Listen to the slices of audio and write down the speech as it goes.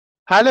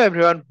Hello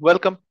everyone,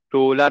 welcome to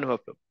Learn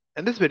Overflow.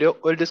 In this video,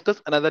 we'll discuss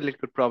another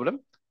LeetCode problem,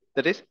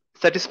 that is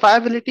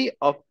satisfiability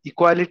of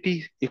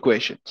equality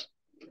equations.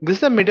 This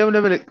is a medium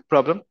level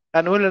problem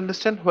and we'll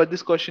understand what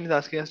this question is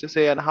asking us to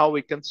say and how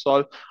we can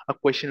solve a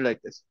question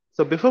like this.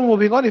 So before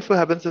moving on, if you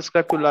haven't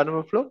subscribed to Learn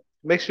Overflow,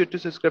 make sure to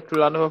subscribe to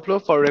Learn Overflow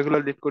for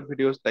regular LeetCode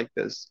videos like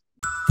this.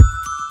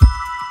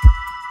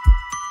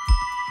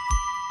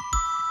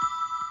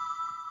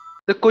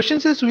 The question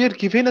says we are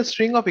given a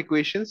string of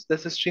equations.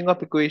 That's a string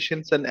of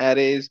equations, an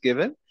array is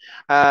given,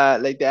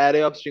 like the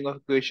array of string of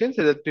equations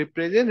that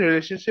represent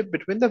relationship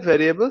between the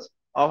variables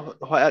of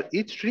where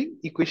each string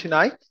equation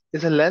I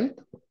is a length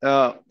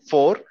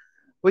 4,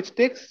 which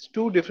takes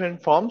two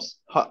different forms,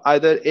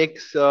 either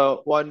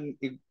x1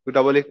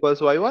 double equals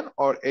y1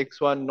 or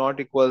x1 not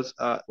equals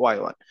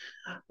y1.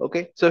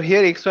 Okay, so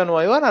here x1,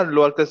 y1 are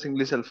lowercase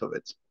English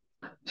alphabets.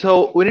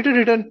 So we need to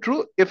return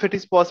true if it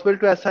is possible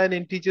to assign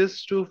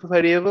integers to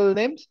variable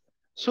names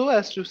so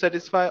as to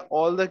satisfy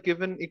all the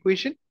given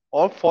equation,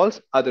 or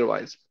false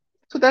otherwise.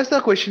 So that's the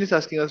question is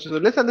asking us. So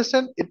let's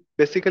understand it.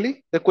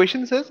 Basically, the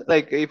question says,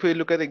 like, if we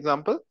look at the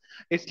example,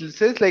 it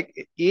says like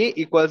A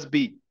equals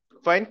B.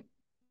 Fine.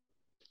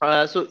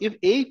 So if A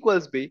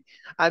equals B,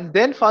 and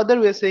then further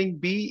we are saying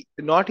B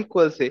not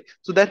equals A,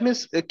 so that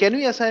means can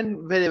we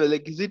assign variable,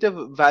 like is it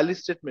a valid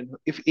statement?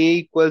 If A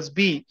equals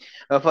B,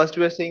 first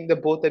we are saying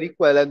that both are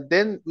equal, and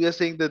then we are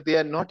saying that they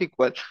are not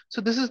equal. So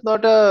this is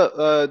not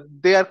a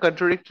they are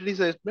contradictory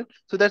statement.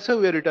 So that's why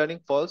we are returning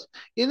false.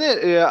 In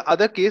the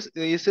other case,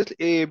 it says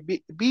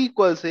B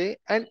equals A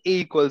and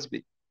A equals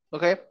B.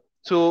 Okay,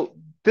 so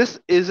this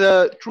is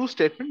a true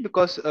statement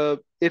because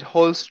it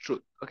holds true.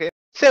 Okay.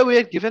 Say we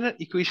are given an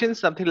equation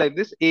something like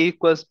this: A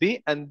equals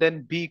B and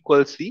then B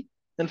equals C,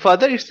 and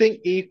further it's saying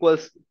A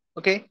equals C.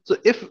 Okay, so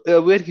if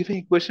we are given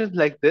equations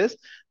like this,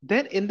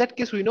 then in that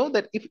case we know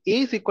that if A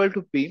is equal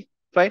to B,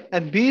 fine,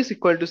 and B is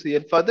equal to C,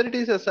 and further it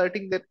is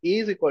asserting that A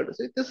is equal to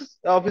C, this is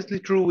obviously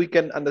true. We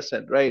can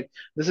understand, right?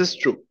 This is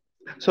true.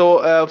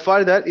 So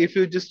for that, if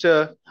you just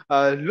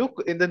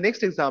look in the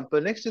next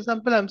example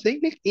I'm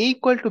saying like A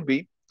equal to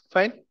B,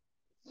 fine,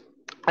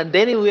 and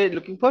then we are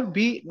looking for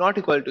B not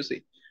equal to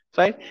C.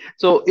 Fine.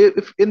 So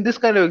if in this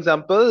kind of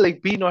example,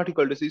 like B not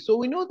equal to C, so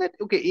we know that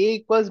okay, A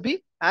equals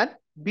B and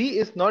B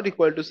is not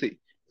equal to C.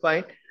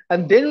 Fine.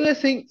 And then we are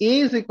saying A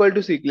is equal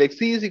to C, like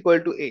C is equal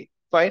to A.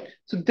 Fine.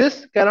 So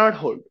this cannot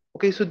hold.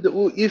 Okay. So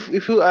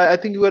if you, I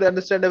think you are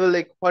understandable,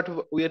 like what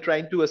we are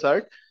trying to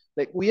assert.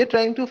 Like we are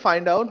trying to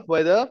find out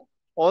whether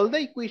all the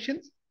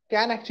equations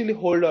can actually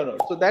hold or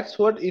not. So that's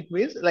what it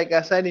means, like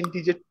assign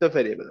integer to the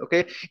variable.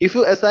 Okay, if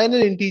you assign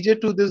an integer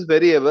to this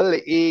variable,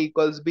 like A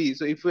equals B,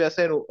 so if you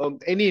assign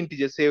any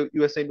integer, say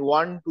you assign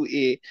 1 to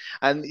A,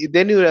 and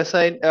then you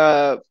assign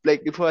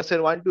like if you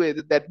assign 1 to A,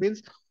 that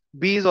means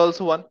B is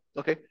also 1.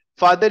 Okay,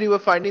 further you are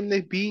finding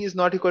that B is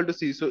not equal to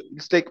C, so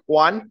it's like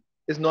 1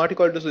 is not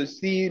equal to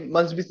C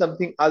must be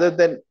something other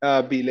than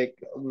B,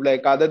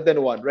 like other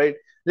than 1, right?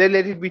 Let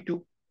it be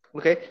 2.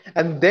 Okay,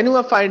 and then we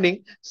are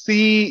finding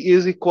C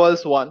is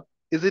equals 1.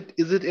 Is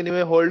it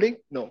anyway holding?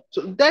 No.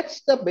 So that's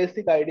the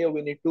basic idea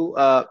we need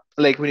to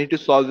we need to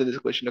solve with this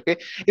question. Okay,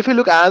 if you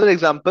look at another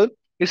example,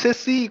 it says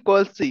C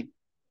equals C.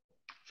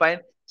 Fine.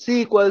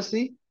 C equals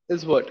C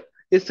is what?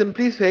 It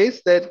simply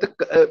says that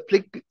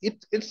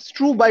it's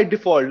true by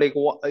default. Like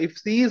if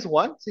C is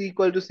 1, C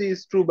equal to C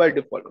is true by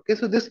default. Okay,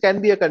 so this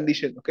can be a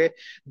condition. Okay,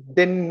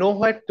 then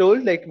nowhere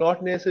told, like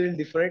not necessarily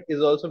different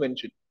is also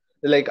mentioned,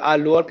 like our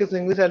lowercase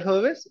English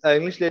alphabets,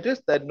 English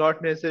letters that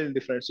not necessarily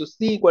different. So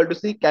C equal to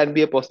C can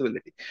be a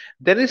possibility.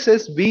 Then it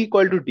says B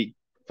equal to D.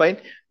 Fine.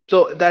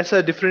 So that's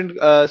a different.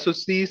 So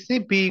C,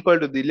 B equal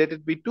to D. Let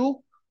it be 2.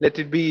 Let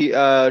it be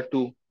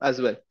 2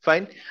 as well.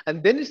 Fine.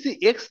 And then you see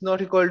X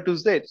not equal to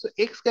Z. So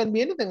X can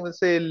be anything. Let's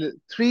say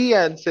 3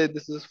 and say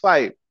this is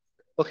 5.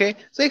 Okay.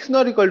 So X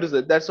not equal to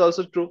Z. That's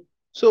also true.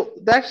 So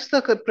that's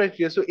the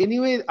criteria. So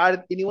anyway,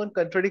 are anyone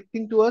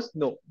contradicting to us?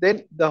 No.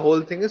 Then the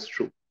whole thing is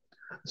true.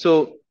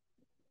 So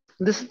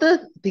this is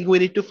the thing we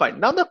need to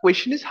find. Now the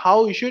question is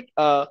how we should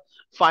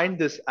find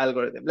this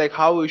algorithm, like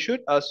how we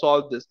should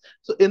solve this.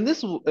 So in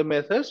this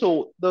method,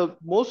 so the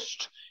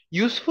most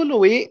useful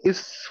way is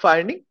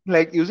finding,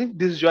 like using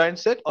disjoint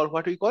set, or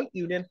what we call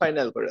union find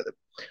algorithm.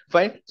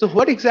 Fine. So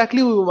what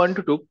exactly we want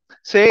to do,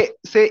 say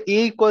A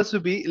equals to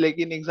B, like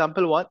in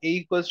example 1, A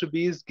equals to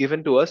B is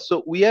given to us.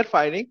 So we are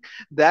finding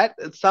that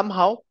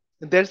somehow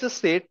there's a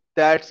set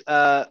that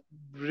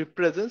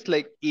represents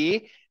like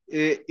A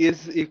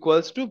is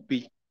equals to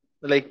B,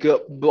 like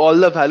all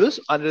the values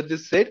under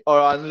this set or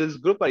under this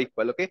group are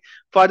equal. Okay,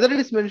 further it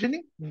is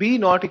mentioning B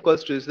not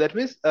equals to this, that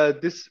means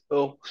this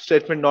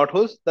statement not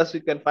holds, thus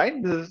we can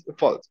find this is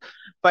false.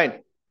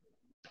 Fine.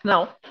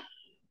 Now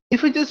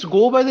if we just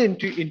go by the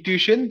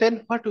intuition,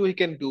 then what we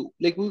can do,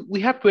 like we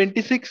have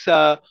 26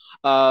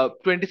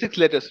 26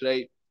 letters,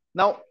 right?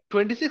 Now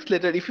 26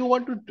 letter, if you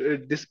want to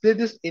display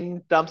this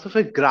in terms of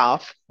a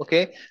graph,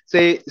 okay,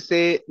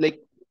 say like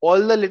all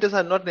the letters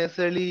are not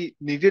necessarily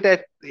needed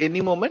at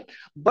any moment,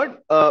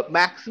 but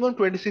maximum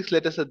 26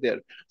 letters are there.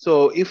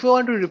 So if we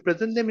want to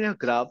represent them in a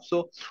graph,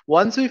 so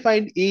once we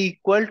find A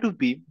equal to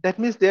B, that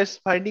means there's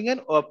finding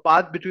a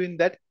path between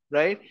that,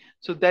 right?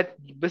 So that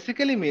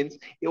basically means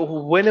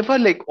whenever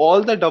like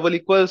all the double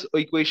equals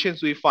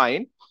equations we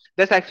find,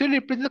 that's actually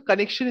represents the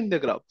connection in the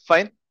graph.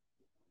 Fine.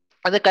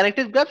 And the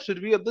connected graph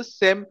should be of the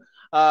same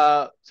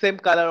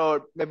color,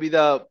 or maybe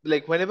the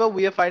like whenever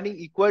we are finding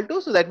equal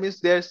to, so that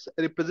means there's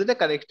represent a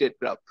connected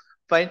graph.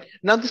 Fine.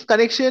 Now this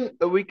connection,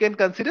 we can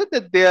consider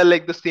that they are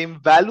like the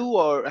same value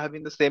or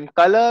having the same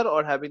color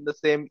or having the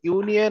same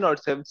union or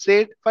same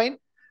set. Fine.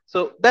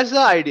 So that's the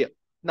idea.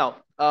 Now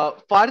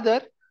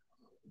further,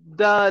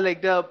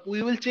 the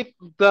we will check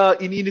the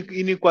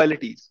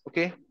inequalities.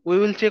 Okay, we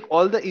will check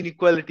all the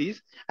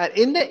inequalities, and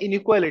in the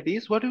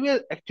inequalities what we are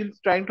actually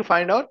trying to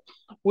find out,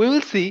 we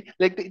will see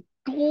like the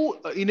two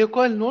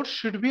inequal nodes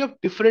should be of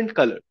different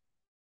color.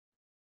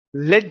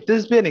 Let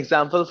this be an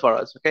example for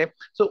us. Okay,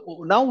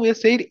 so now we are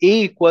saying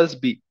A equals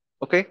B.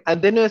 Okay,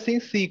 and then we are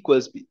saying C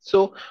equals B.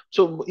 So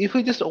if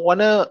we just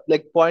wanna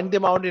like point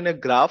them out in a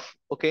graph.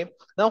 Okay,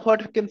 now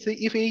what we can say,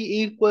 if A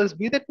equals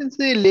B, that means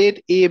say let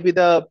A be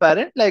the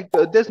parent. Like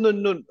there's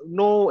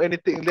no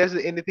anything, there's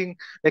anything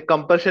like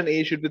compulsion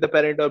A should be the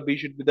parent or B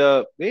should be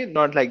the A,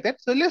 not like that.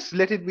 So let's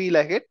let it be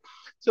like it.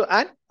 So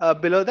and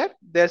below that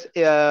there's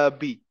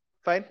B.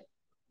 Fine.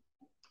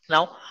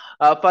 Now,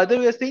 further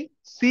we are saying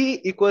C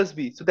equals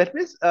B. So that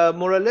means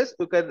more or less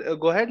you can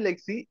go ahead like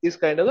C is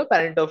kind of a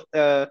parent of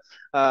A.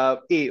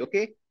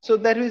 Okay. So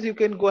that means you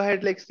can go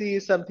ahead like C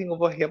is something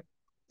over here.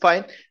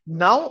 Fine.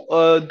 Now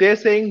they're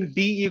saying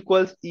D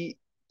equals E.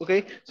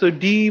 Okay. So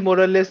D more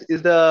or less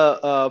is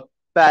the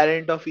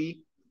parent of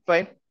E.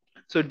 Fine.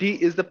 So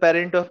D is the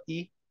parent of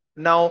E.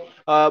 Now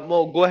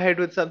go ahead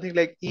with something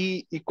like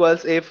E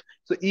equals F.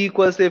 So E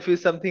equals F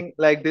is something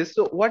like this.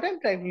 So what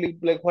I'm trying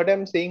to like what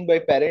I'm saying by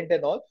parent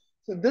and all.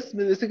 So this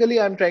basically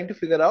I'm trying to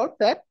figure out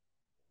that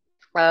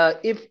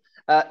if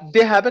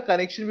they have a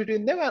connection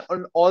between them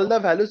and all the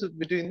values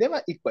between them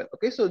are equal.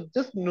 Okay, so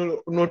just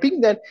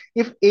noting that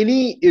if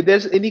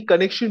there's any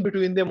connection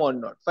between them or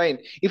not. Fine.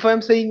 If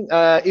I'm saying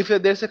if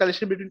there's a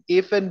connection between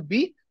F and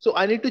B, so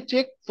I need to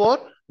check for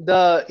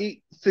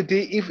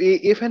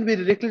if F and B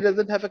directly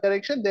doesn't have a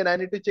connection, then I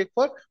need to check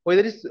for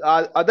whether it's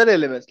other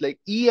elements like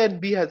E and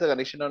B has a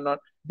connection or not.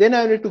 Then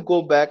I need to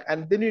go back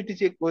and then need to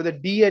check whether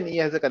D and E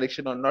has a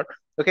connection or not.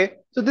 Okay,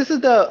 so this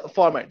is the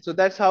format. So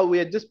that's how we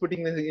are just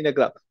putting this in a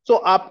graph. So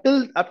up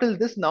till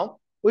this now,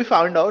 we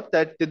found out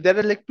that there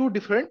are like two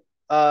different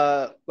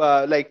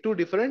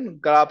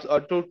graphs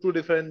or two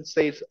different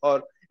states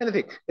or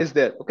anything is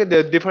there. Okay, there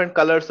are different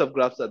colors of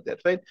graphs are there.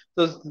 Fine.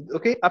 So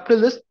okay, up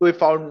till this we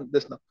found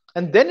this now,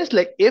 and then it's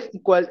like F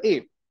equal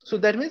A. So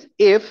that means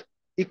F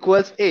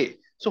equals A.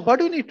 So what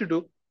do we need to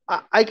do?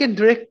 I can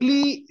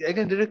directly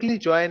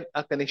join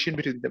a connection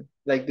between them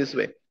like this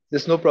way.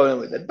 There's no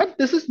problem with that. But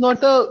this is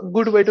not a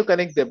good way to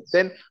connect them.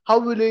 Then how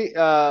will we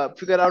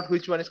figure out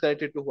which one is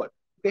connected to what?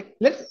 Okay,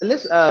 let's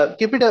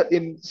keep it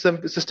in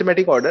some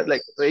systematic order,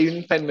 like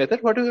unified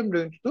method. What I'm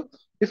going to do,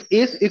 if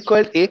A is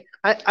equal to A,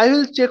 I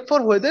will check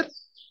for whether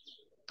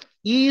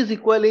E is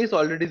equal A is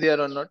already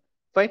there or not.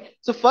 Fine.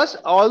 So first,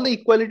 all the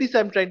equalities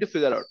I'm trying to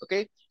figure out.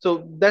 Okay.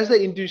 So that's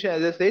the intuition.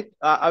 As I said,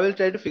 I will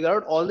try to figure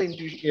out all the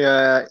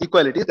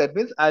equalities. That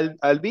means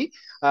I'll be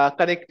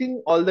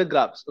connecting all the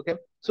graphs. Okay.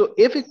 So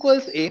F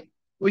equals A.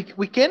 We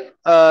can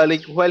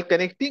like while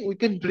connecting, we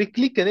can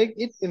directly connect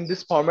it in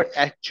this format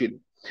actually.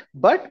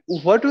 But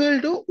what we'll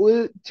do,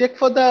 we'll check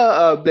for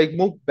the like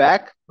move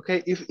back.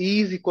 Okay. If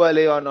E is equal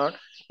A or not,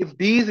 if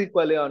D is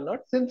equal A or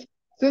not, since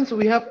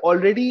we have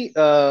already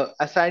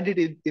assigned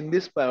it in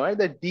this format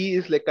that D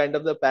is like kind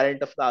of the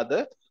parent of the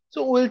other,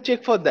 so we'll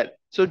check for that.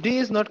 So D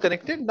is not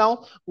connected.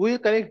 Now we'll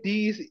connect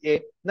D is A.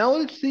 Now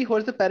we'll see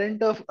what's the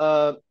parent of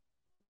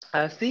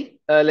C,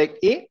 like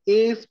A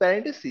is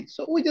parent is C.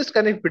 So we just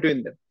connect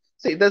between them.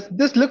 See,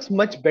 this looks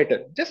much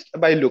better just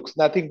by looks,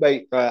 nothing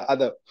by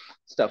other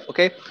stuff.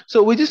 Okay,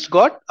 so we just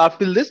got up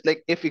till this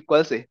like F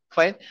equals A.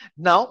 Fine.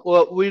 Now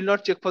we'll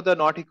not check for the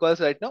not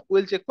equals right now.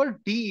 We'll check for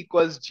D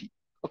equals G.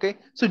 Okay,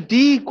 so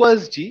D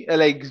equals G,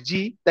 like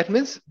G, that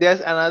means there's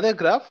another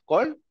graph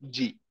called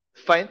G.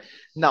 Fine.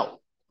 Now,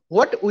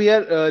 what we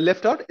are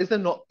left out is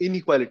the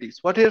inequalities.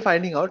 What we are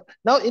finding out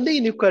now in the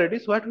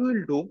inequalities, what we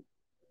will do,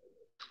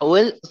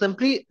 we'll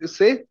simply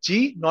say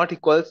G not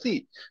equal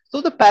C.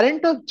 So the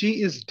parent of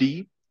G is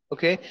D.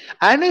 Okay,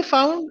 and I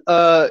found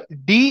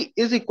D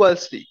is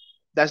equals C.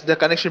 That's the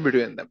connection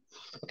between them.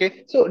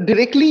 Okay, so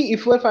directly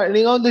if we're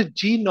finding out the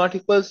G not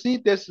equals C,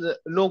 there's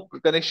no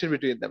connection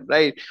between them,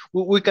 right?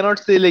 We cannot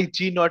say like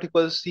G not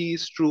equals C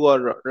is true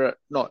or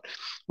not.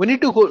 We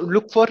need to go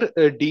look for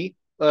D,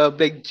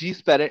 like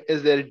G's parent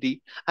is there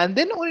D, and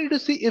then we need to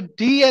see if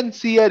D and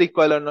C are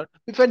equal or not.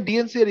 If D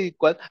and C are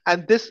equal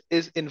and this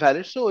is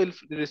invalid, so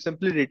it'll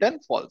simply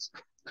return false.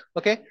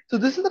 Okay, so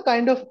this is the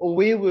kind of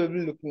way we will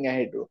be looking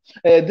ahead.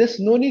 There's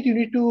no need you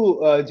need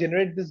to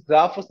generate this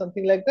graph or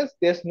something like this.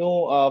 There's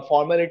no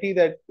formality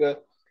that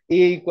A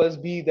equals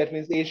B, that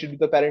means A should be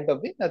the parent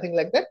of B, nothing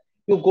like that.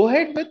 You go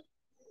ahead with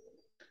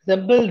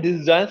simple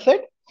disjoint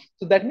set.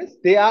 So that means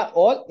they are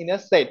all in a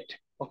set.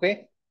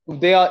 Okay. If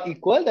they are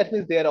equal, that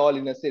means they are all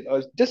in a set,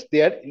 or just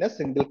they are in a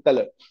single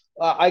color.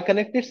 I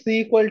connected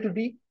C equal to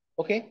D.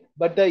 Okay.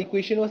 But the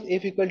equation was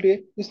F equal to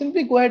A. You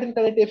simply go ahead and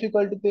connect F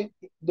equal to A.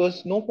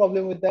 There's no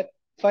problem with that.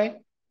 Fine.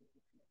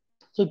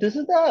 So this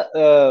is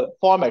the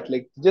format.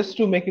 Like just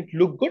to make it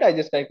look good, I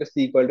just connect a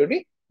C equal to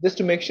D, just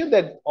to make sure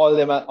that all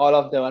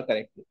of them are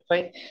connected.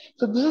 Fine.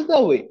 So this is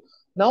the way.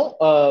 Now,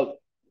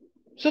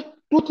 so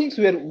two things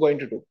we are going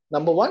to do.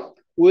 Number one,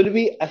 we will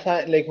be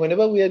assign, like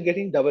whenever we are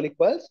getting double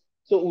equals,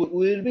 so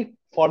we will be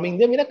forming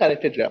them in a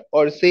connected graph,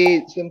 or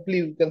say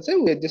simply we can say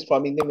we are just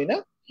forming them in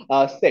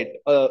a set,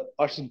 or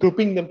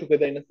grouping them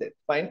together in a set.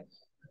 Fine.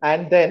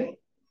 And then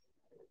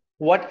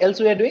what else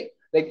we are doing?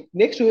 Like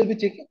next we will be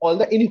checking all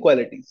the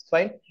inequalities.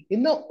 Fine.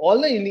 In the all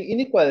the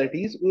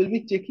inequalities, we will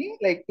be checking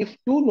like if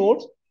two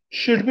nodes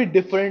should be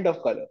different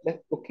of color.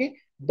 Like okay,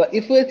 but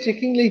if we are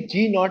checking like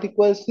G not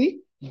equals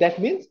C, that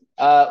means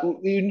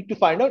we need to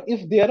find out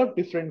if they are of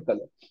different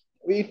color.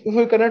 If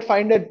we cannot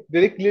find a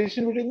direct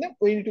relation between them,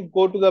 we need to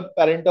go to the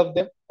parent of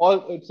them,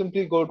 or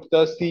simply go to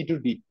the C to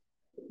D.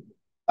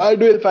 And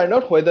we'll find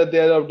out whether they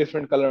are of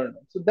different color or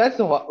not. So that's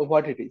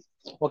what it is.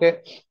 Okay.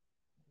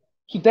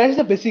 So that is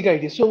the basic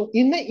idea. So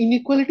in the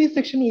inequality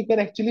section, we can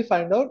actually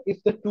find out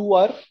if the two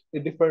are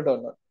different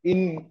or not.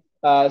 In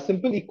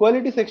simple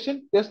equality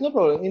section, there's no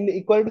problem. In the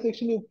equality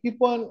section, you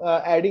keep on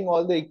adding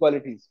all the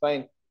equalities.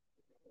 Fine.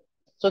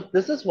 So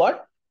this is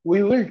what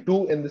we will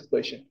do in this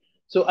question.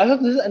 So I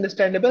hope this is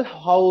understandable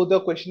how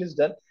the question is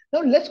done. Now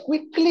let's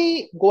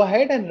quickly go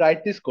ahead and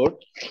write this code.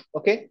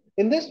 Okay.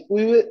 In this,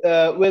 we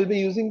will be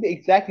using the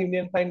exact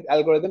union find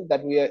algorithm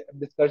that we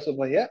discussed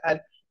over here, and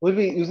we'll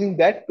be using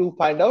that to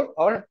find out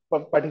our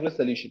particular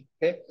solution.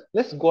 Okay.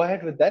 Let's go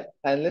ahead with that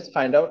and let's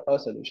find out our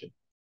solution.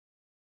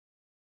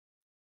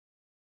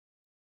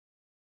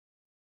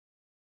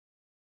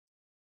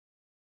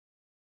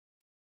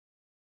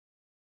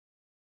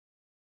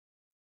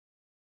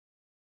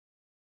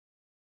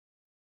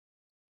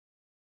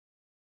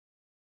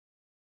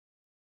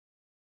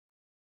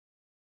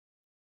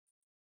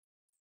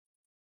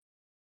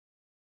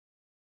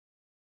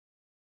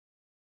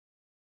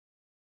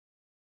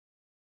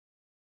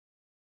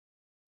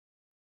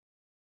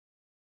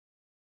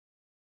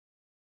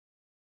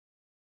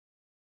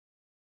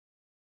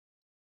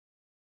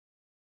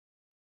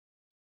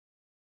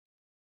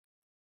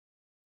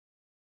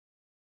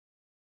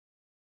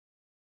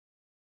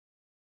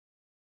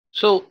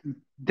 So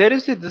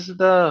this is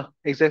the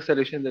exact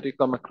solution that we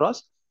come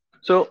across.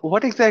 So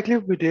what exactly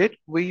we did?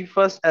 We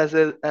first, as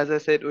I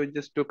said, we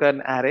just took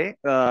an array,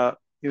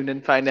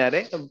 union find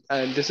array,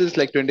 and this is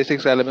like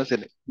 26 elements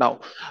in it. Now,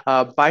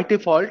 by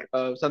default,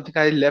 something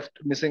I left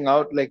missing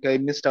out, like I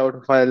missed out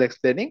while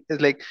explaining,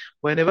 is like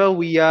whenever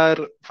we are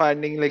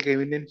finding like a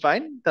union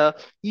find, the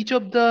each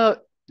of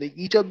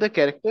the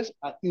characters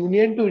are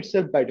union to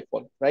itself by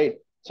default, right?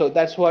 So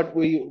that's what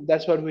we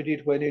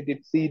did when we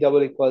did C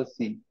double equals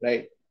C,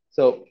 right?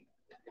 So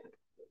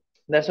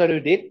that's what we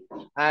did.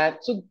 And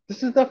so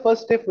this is the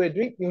first step we're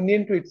doing,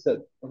 union to itself.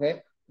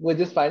 Okay. We're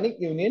just finding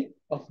union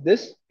of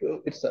this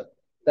to itself.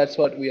 That's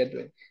what we are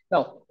doing.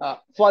 Now,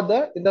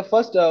 further in the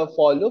first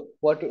for loop,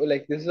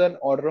 like this is an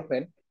order of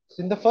n.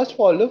 So in the first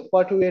for loop,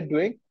 what we are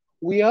doing,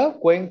 we are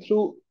going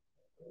through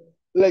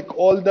like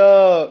all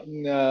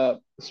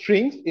the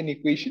strings in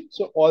equation.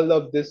 So all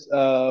of this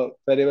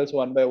variables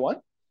one by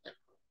one.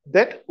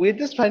 That we're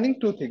just finding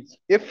two things.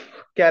 If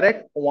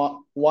character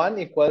one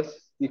equals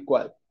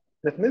equal,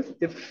 that means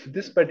if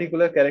this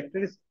particular character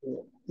is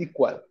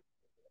equal,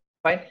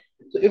 fine.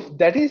 So if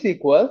that is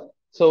equal,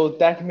 so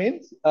that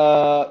means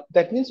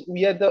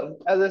we are the,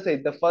 as I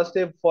said, the first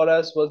step for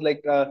us was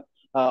like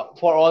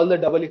for all the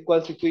double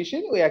equals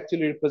equation, we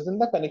actually represent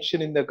the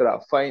connection in the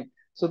graph. Fine.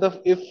 So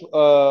the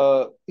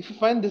if you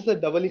find this the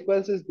double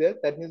equals is there,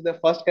 that means the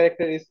first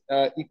character is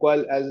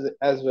equal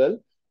as well.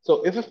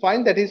 So if you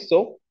find that is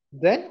so,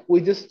 then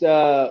we just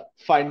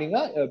finding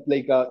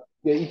a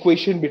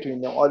equation between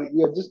them, or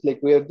we are just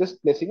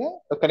placing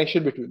a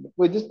connection between them.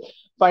 We're just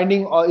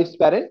finding its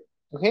parent.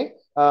 Okay.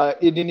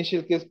 In the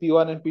initial case,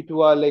 P1 and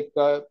P2 are like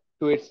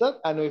to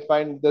itself, and we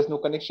find there's no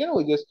connection.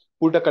 We just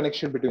put a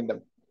connection between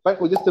them. Fine.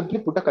 We just simply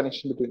put a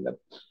connection between them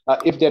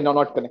if they're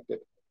not connected.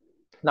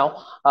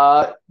 Now,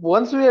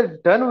 once we are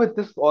done with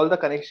this, all the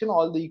connection,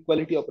 all the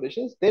equality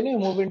operations, then we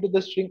move into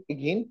the string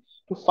again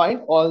to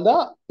find all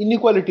the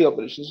inequality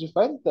operations. We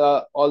find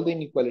all the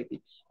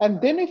inequality,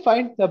 and then we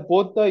find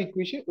both the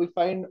equation. We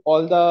find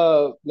all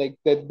the like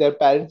their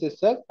parents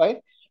itself,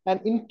 fine.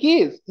 And in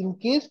case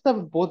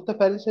both the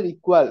parents are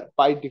equal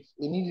by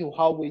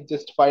anyhow, we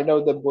just find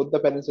out that both the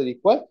parents are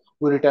equal,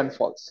 we return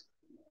false.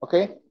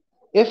 Okay.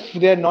 If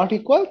they are not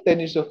equal,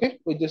 then it's okay.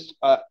 We just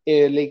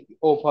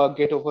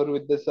get over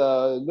with this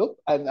loop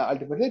and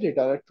ultimately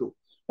return a true.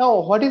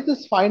 Now, what is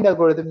this find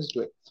algorithm is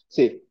doing?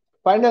 See,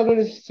 find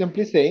algorithm is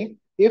simply saying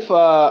if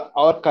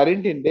our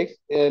current index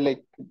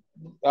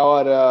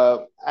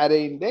our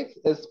array index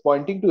is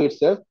pointing to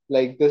itself,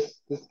 like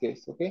this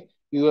case. Okay,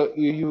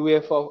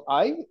 uf of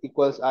I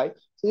equals I.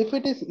 So if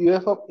it is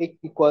uf of x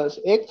equals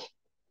x,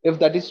 if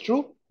that is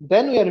true,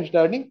 then we are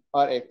returning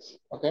our x.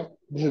 Okay,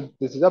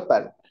 this is a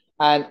parent.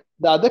 And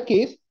the other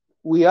case,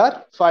 we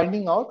are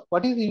finding out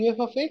what is uf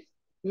of x.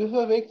 Uf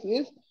of x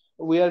is,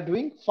 we are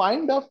doing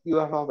find of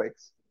uf of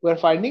x. We are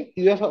finding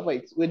uf of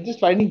x. We're just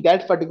finding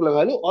that particular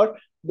value, or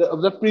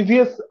the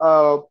previous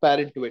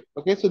parent to it.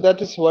 Okay, so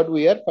that is what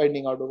we are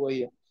finding out over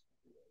here.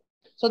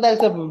 So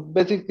that's the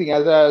basic thing.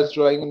 As I was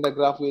drawing in the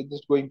graph, we're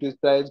just going to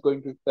splice,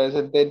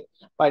 and then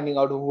finding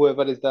out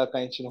whoever is the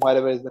connection,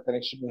 wherever is the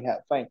connection we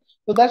have. Fine.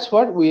 So that's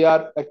what we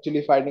are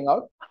actually finding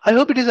out. I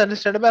hope it is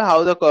understandable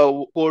how the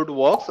code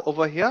works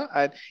over here.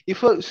 And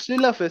if you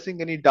still are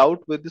facing any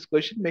doubt with this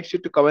question, make sure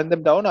to comment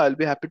them down. I'll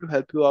be happy to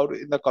help you out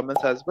in the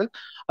comments as well.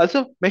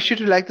 Also, make sure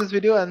to like this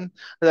video and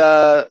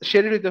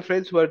share it with your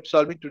friends who are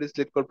solving today's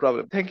LeetCode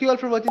problem. Thank you all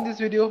for watching this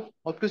video.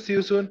 Hope to see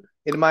you soon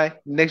in my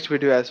next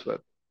video as well.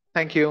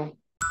 Thank you.